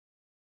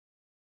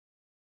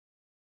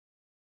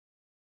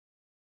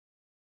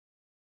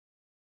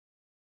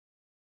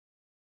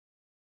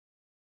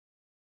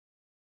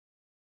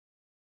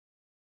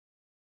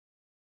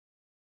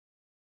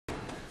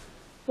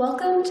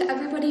Welcome to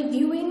everybody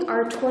viewing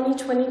our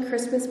 2020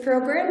 Christmas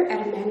program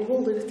at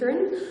Emmanuel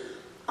Lutheran.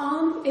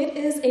 It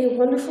is a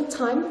wonderful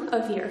time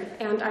of year,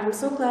 and I'm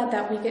so glad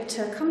that we get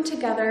to come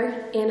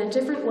together in a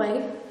different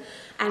way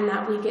and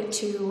that we get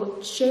to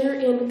share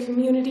in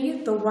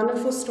community the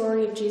wonderful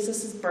story of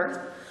Jesus' birth.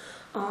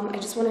 I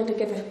just wanted to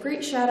give a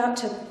great shout out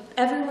to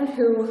everyone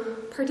who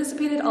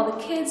participated, all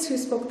the kids who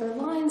spoke their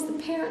lines,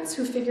 the parents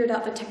who figured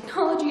out the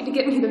technology to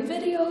get me the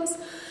videos,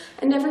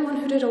 and everyone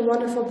who did a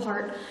wonderful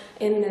part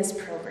in this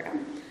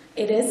program.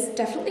 It is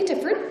definitely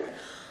different.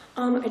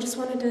 I just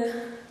wanted to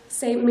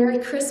say Merry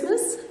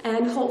Christmas,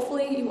 and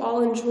hopefully you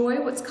all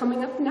enjoy what's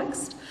coming up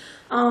next.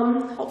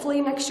 Hopefully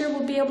next year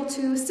we'll be able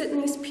to sit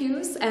in these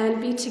pews and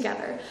be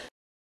together.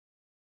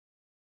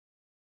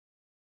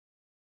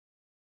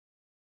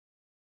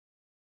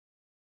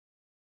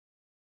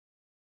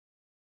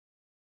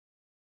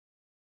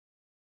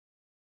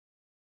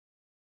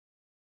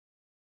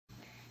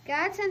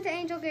 God sent the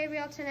angel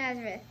Gabriel to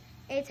Nazareth,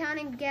 a town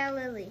in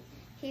Galilee.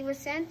 He was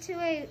sent to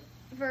a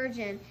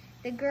virgin.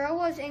 The girl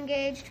was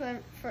engaged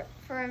for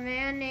a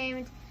man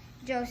named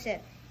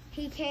Joseph.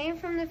 He came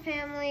from the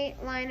family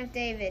line of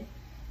David.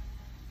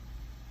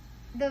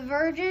 The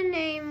virgin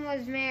name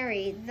was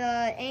Mary.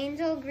 The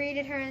angel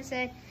greeted her and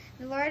said,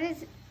 "The Lord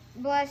is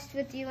blessed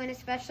with you in a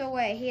special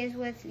way. He is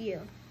with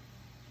you."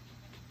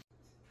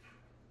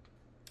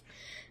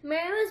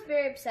 Mary was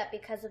very upset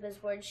because of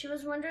his words. She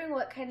was wondering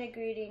what kind of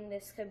greeting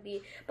this could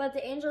be. But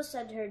the angel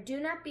said to her, "Do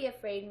not be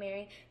afraid,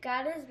 Mary.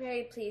 God is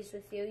very pleased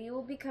with you. You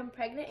will become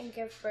pregnant and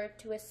give birth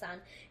to a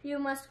son. You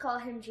must call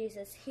him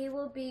Jesus. He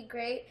will be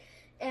great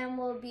and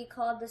will be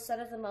called the Son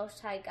of the Most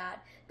High God.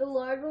 The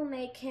Lord will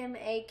make him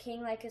a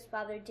king like his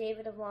father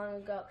David of long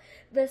ago.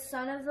 The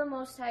Son of the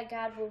Most High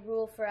God will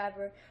rule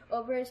forever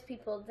over his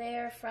people. They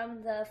are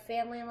from the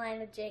family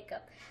line of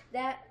Jacob.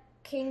 That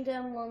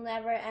kingdom will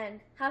never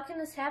end." "How can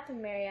this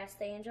happen, Mary?" asked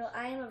the angel.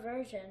 "I am a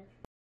virgin."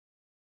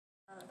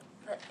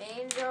 The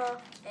angel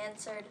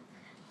answered,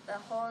 "The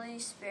Holy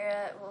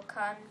Spirit will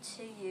come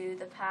to you.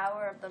 The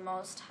power of the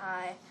Most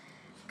High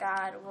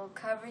God will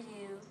cover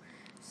you.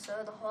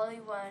 So the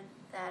Holy One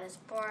that is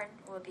born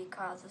will be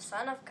called the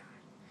Son of God.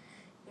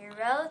 Your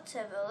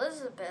relative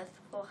Elizabeth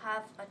will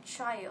have a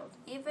child,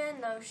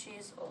 even though she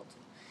is old.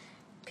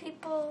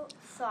 People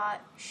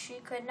thought she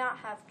could not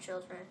have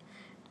children,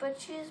 but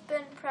she has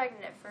been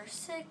pregnant for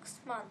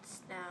 6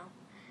 months now.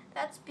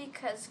 That's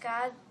because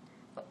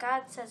what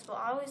God says will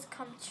always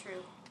come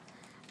true."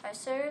 "I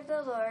serve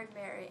the Lord,"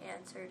 Mary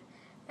answered.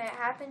 "May it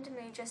happen to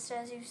me just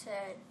as you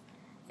said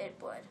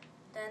it would."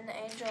 Then the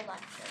angel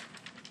left her.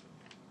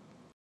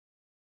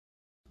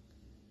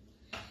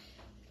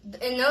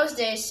 In those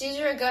days,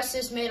 Caesar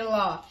Augustus made a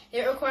law.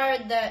 It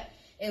required that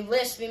a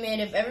list be made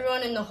of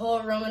everyone in the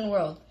whole Roman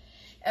world.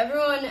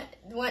 Everyone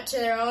went to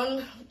their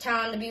own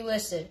town to be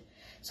listed.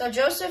 So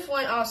Joseph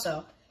went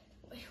also.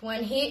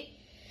 When he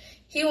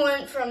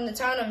went from the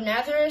town of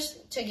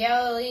Nazareth to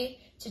Galilee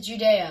to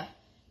Judea.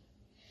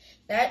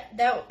 That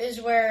is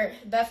where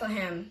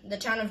Bethlehem, the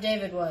town of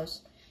David,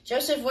 was.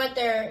 Joseph went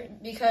there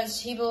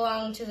because he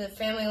belonged to the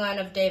family line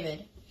of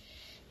David.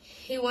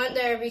 He went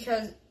there with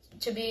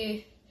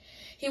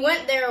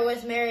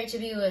Mary to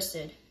be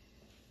listed.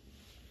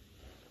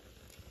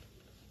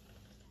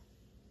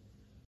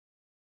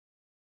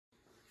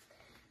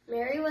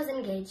 Mary was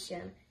engaged to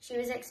him. She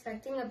was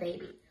expecting a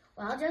baby.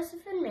 While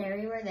Joseph and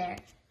Mary were there,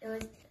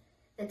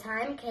 the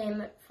time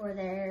came for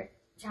their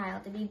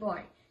child to be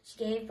born. She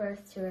gave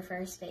birth to her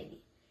first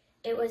baby.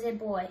 It was a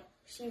boy.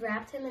 She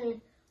wrapped him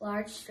in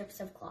large strips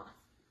of cloth.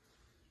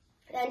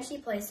 Then she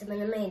placed him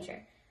in a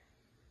manger.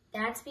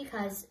 That's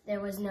because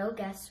there was no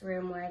guest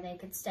room where they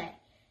could stay.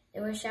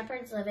 There were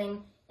shepherds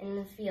living in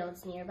the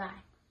fields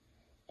nearby.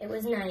 It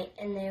was night,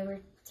 and they were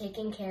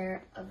taking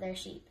care of their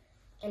sheep.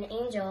 An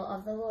angel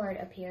of the Lord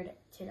appeared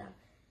to them,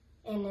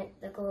 and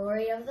the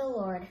glory of the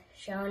Lord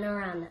shone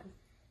around them.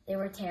 They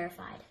were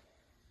terrified.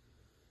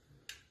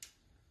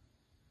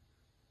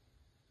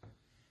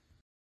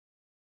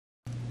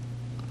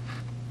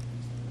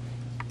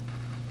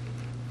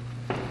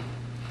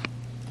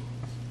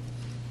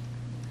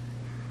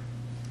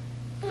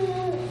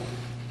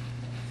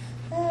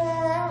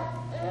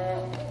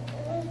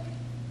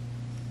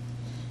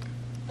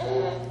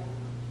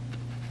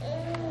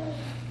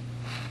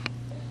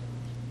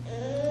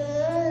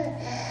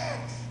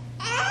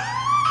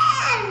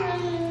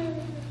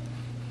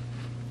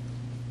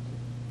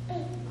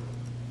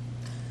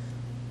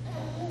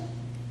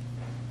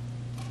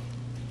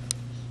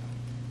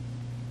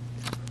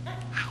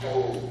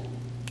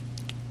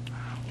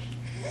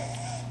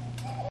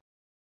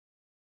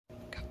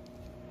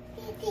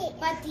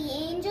 But the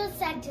angel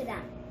said to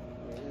them,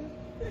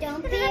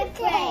 "Don't be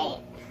afraid.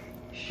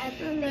 I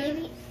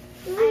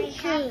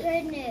have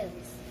good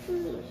news.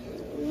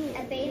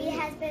 A baby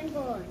has been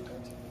born.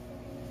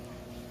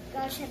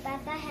 Go to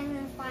Bethlehem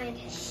and find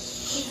him.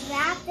 He's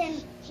wrapped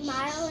in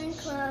swaddling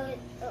clothes,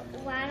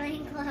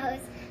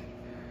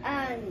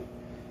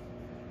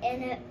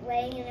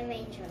 laying in a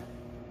manger."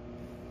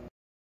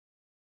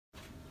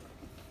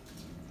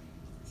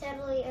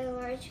 Suddenly, a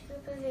large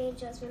group of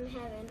angels from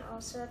heaven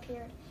also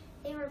appeared.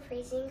 They were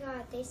praising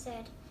God. They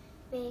said,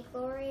 "May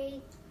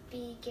glory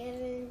be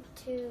given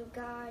to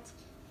God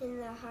in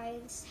the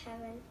highest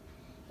heaven,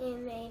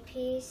 and may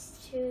peace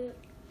to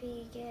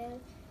be given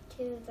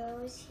to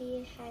those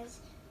he has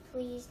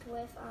pleased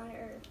with on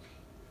earth."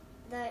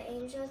 The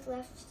angels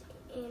left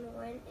and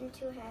went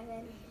into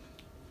heaven.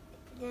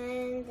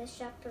 Then the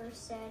shepherds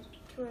said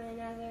to one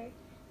another,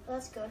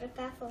 "Let's go to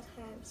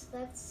Bethlehem.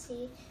 Let's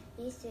see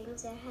these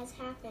things that has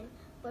happened,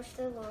 which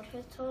the Lord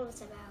has told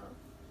us about."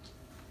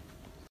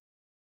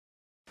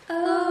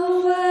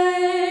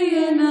 Away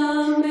in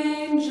a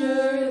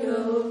manger,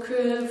 no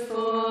crib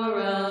for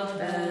a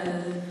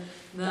bed,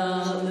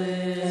 the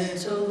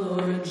little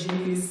Lord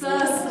Jesus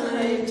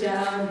laid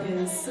down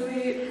his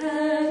sweet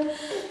head.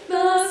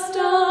 The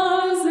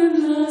stars in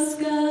the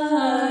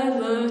sky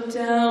looked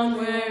down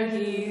where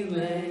he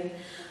lay,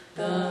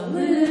 the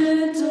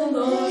little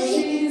Lord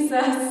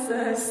Jesus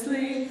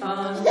asleep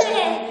on the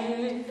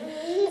hay.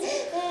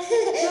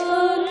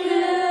 The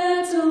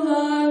kettle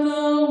are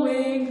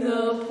lowing,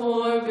 the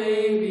poor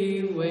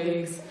baby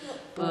wakes,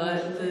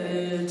 but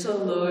little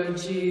Lord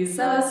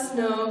Jesus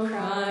no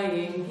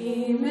crying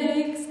he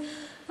makes.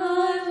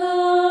 Our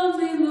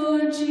lovely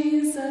Lord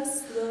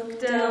Jesus,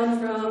 look down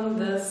from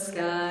the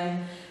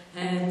sky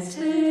and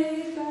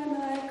take by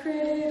my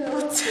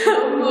cradle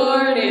till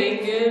morning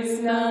is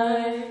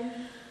nigh.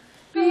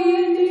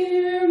 Be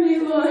near me,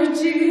 Lord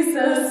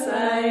Jesus,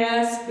 I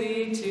ask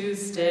thee to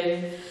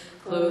stay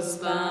close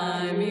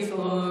by me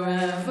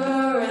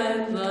forever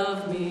and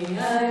love me,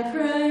 I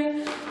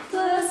pray.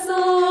 Bless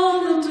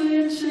all the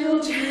dear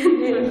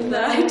children in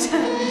thy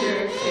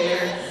tender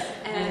care,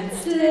 and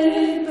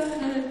stay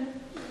by,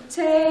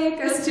 take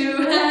us to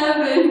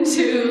heaven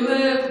to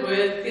live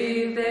with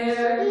thee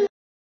there.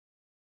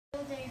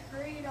 So they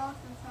hurried off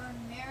and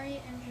found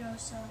Mary and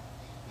Joseph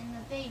and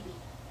the baby.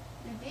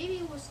 The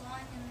baby was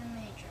lying in the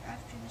manger.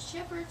 After the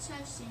shepherds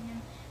had seen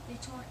him, they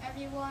told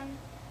everyone.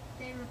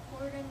 They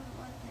reported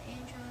what the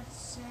angel had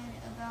said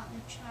about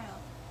the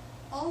child.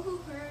 All who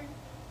heard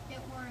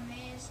it were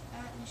amazed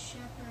at the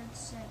shepherds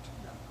said to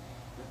them.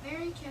 But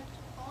Mary kept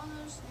all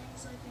those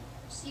things like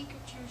a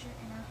secret treasure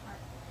in her heart.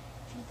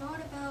 She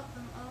thought about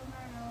them over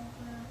and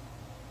over.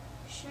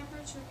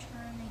 Shepherds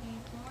returned. They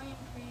gave glory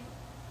and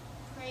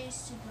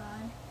praise to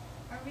God.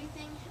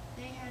 Everything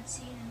they had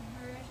seen and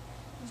heard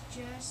was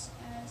just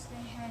as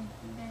they had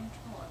been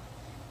told.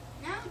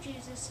 Now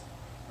Jesus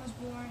was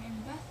born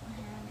in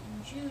Bethlehem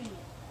in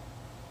Judea.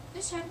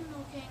 This happened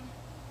while King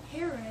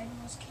Herod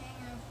was king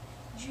of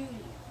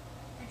Judea.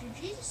 After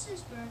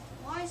Jesus' birth,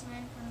 wise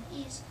men from the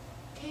east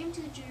came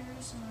to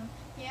Jerusalem.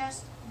 They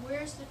asked,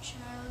 "Where's the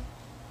child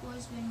who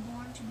has been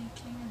born to be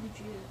king of the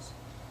Jews?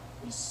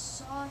 We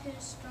saw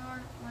his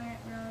star when it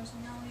rose,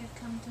 and now we have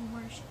come to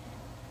worship him."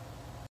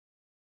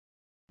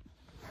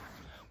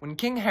 When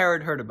King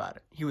Herod heard about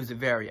it, he was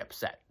very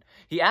upset.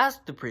 He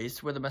asked the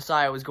priests where the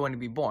Messiah was going to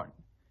be born.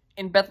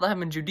 "In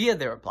Bethlehem in Judea,"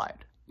 they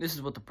replied. "This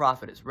is what the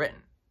prophet has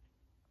written."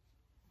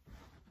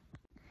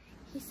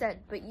 He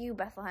said, "But you,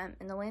 Bethlehem,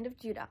 in the land of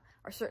Judah,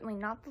 are certainly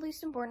not the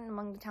least important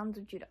among the towns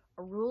of Judah.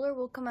 A ruler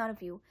will come out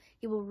of you.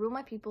 He will rule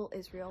my people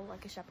Israel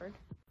like a shepherd."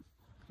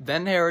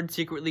 Then Herod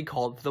secretly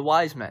called for the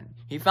wise men.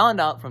 He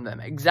found out from them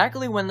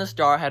exactly when the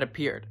star had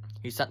appeared.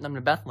 He sent them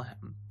to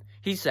Bethlehem.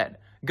 He said,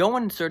 "Go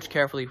and search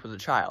carefully for the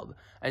child.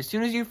 As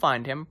soon as you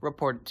find him,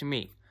 report it to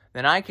me.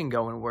 Then I can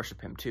go and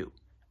worship him too."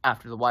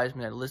 After the wise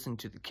men had listened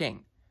to the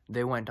king,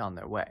 they went on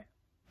their way.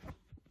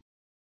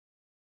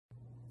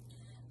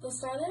 The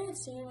star they had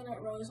seen when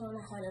it rose went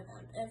ahead of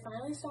them. It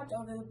finally stopped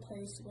over the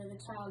place where the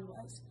child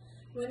was.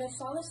 When they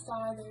saw the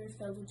star, they were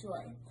filled with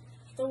joy.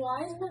 The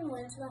wise men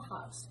went to the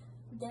house.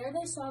 There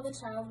they saw the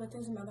child with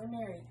his mother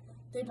Mary.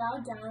 They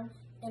bowed down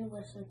and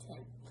worshipped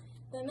him.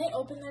 Then they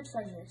opened their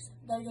treasures.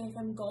 They gave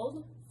him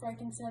gold,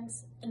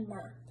 frankincense, and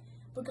myrrh.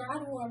 But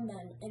God warned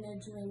them in a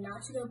dream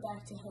not to go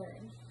back to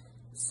Herod.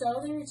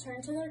 So they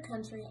returned to their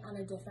country on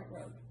a different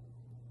road.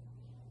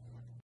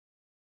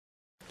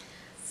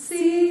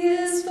 C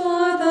is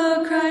for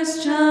the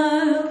Christ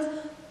child,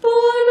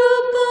 born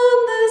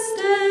upon this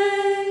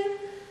day.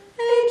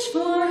 H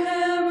for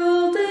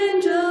herald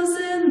angels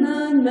in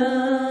the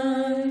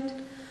night.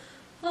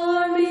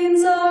 R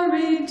means our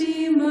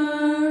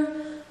Redeemer.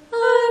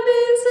 I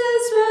means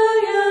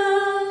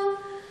Israel.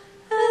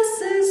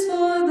 S is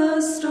for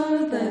the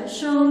star that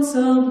shone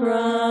so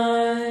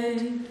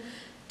bright.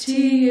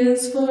 T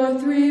is for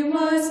three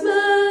wise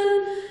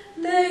men,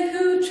 they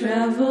who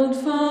traveled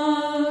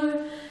far.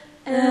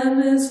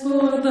 M is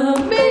for the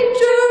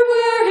manger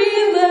where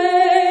he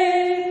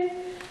lay.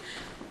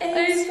 A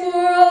is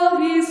for all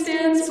he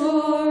stands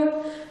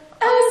for.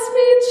 S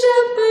means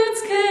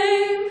shepherds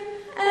came,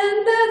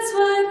 and that's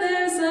why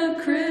there's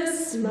a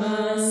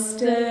Christmas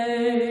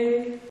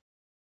day.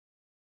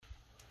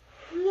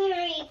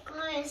 Merry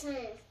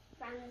Christmas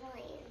from the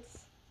lands.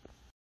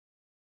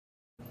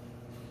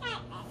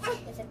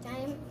 Is it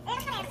time?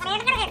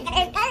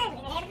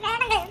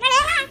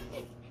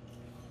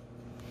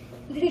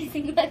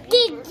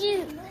 Did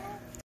you?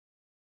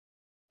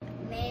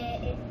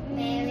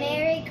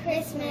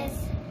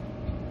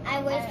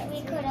 I wish we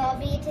could all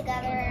be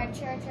together at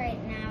church right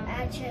now.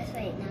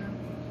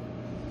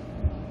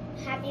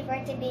 Happy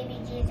birthday, baby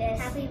Jesus.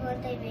 Happy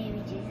birthday,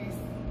 baby Jesus.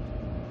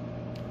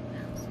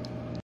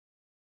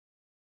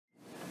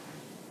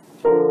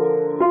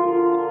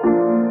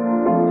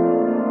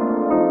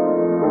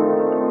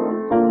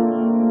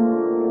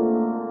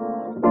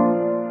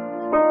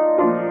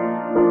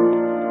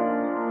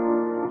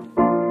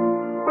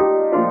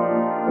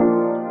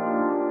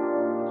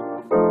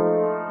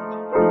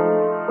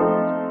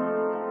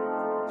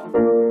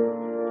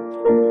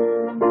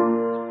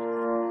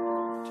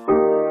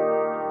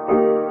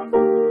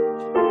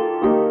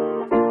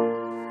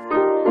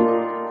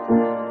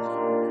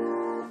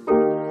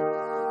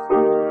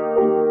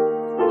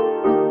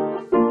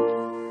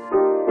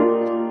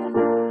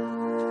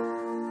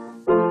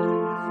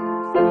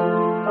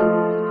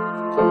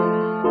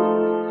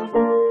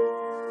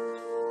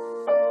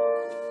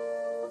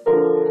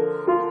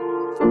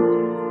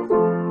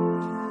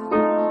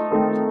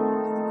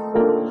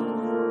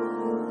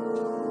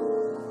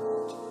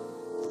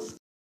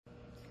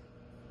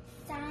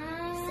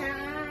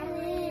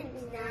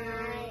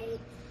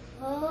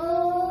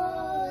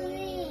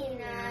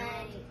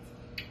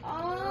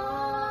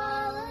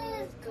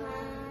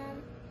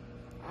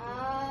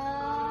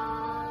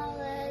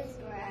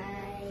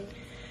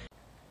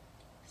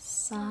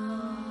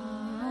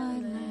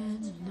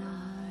 Silent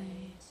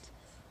night,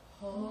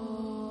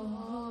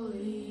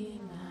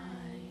 holy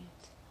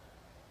night,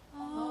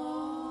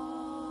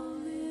 all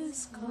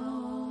is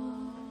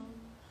calm,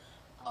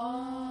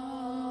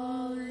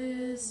 all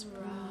is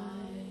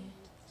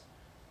bright,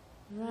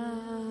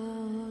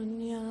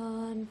 round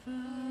yon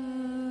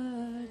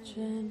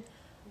virgin,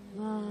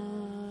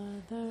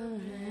 mother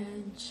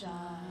and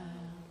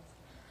child,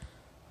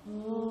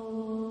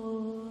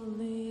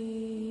 holy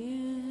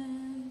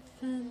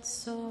infant,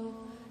 so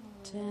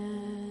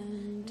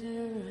tender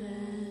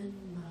and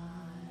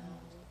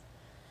mild,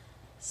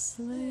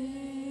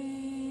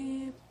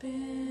 sleep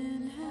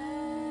in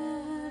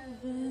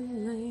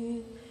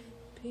heavenly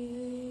peace,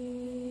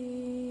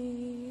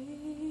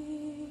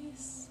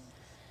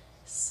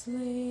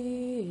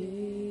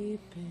 sleep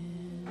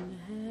in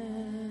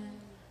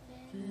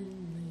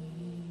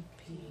heavenly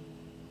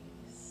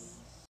peace.